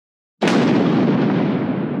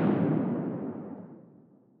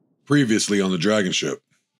previously on the Dragon ship.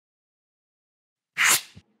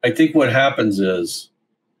 I think what happens is,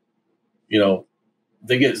 you know,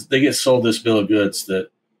 they get sold this bill of goods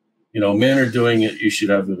that, you know, men are doing it, you should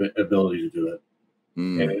have the ability to do it.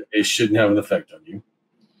 And it shouldn't have an effect on you.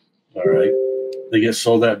 All right. They get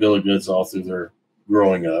sold that bill of goods all through their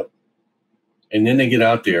growing up. And then they get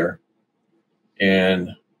out there,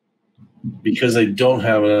 and because they don't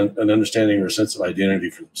have an understanding or a sense of identity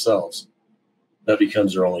for themselves, that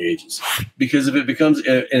becomes their only agency. Because if it becomes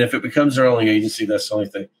their only agency, that's the only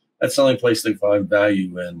thing. That's the only place they find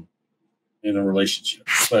value in a relationship.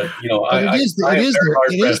 But you know, it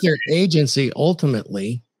is their agency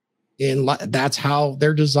ultimately. That's how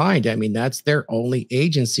they're designed. I mean, that's their only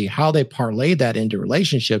agency. How they parlay that into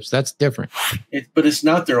relationships, that's different. But it's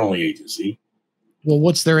not their only agency. Well,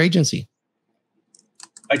 what's their agency?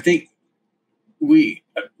 I think we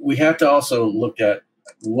have to also look at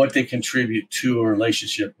what they contribute to a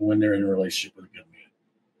relationship when they're in a relationship with a good man.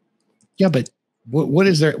 Yeah, but what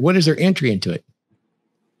is their entry into it?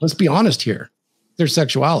 Let's be honest here. Their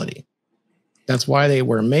sexuality. That's why they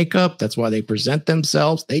wear makeup. That's why they present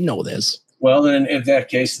themselves. They know this. Well, then in that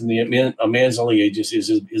case, then a man's only agency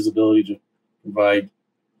is his ability to provide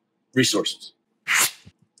resources.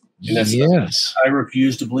 And that's yes. I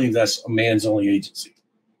refuse to believe that's a man's only agency.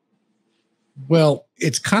 Well,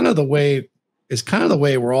 it's kind of the way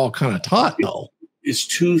we're all kind of taught, though. It's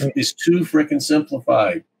too freaking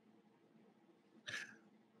simplified.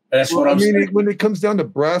 That's what I'm saying. When it comes down to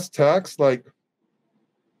brass tacks, like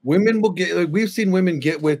women will get, like, we've seen women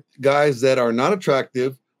get with guys that are not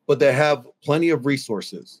attractive, but they have plenty of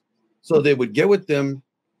resources. So they would get with them,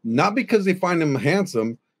 not because they find him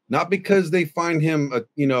handsome, not because they find him,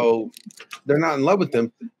 they're not in love with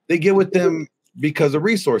them. They get with them because of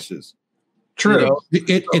resources. True.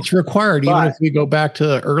 It's required, even if we go back to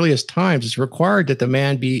the earliest times, it's required that the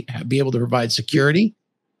man be able to provide security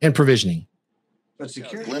and provisioning.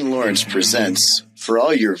 Glenn Lawrence presents, for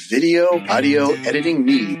all your video, audio, editing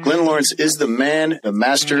needs, Glenn Lawrence is the man, the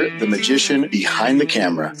master, the magician behind the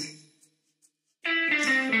camera.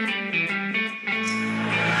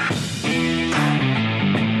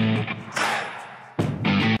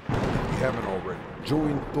 Haven't already,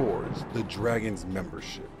 join Thor's The Dragon's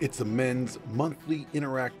membership. It's a men's monthly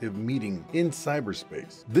interactive meeting in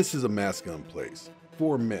cyberspace. This is a masculine place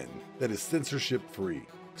for men that is censorship free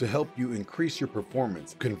to help you increase your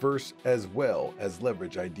performance, converse, as well as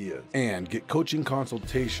leverage ideas, and get coaching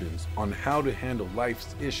consultations on how to handle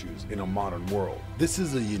life's issues in a modern world. This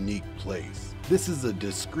is a unique place. This is a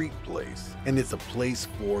discreet place, and it's a place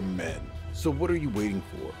for men. So what are you waiting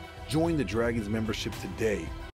for? Join the Dragon's membership today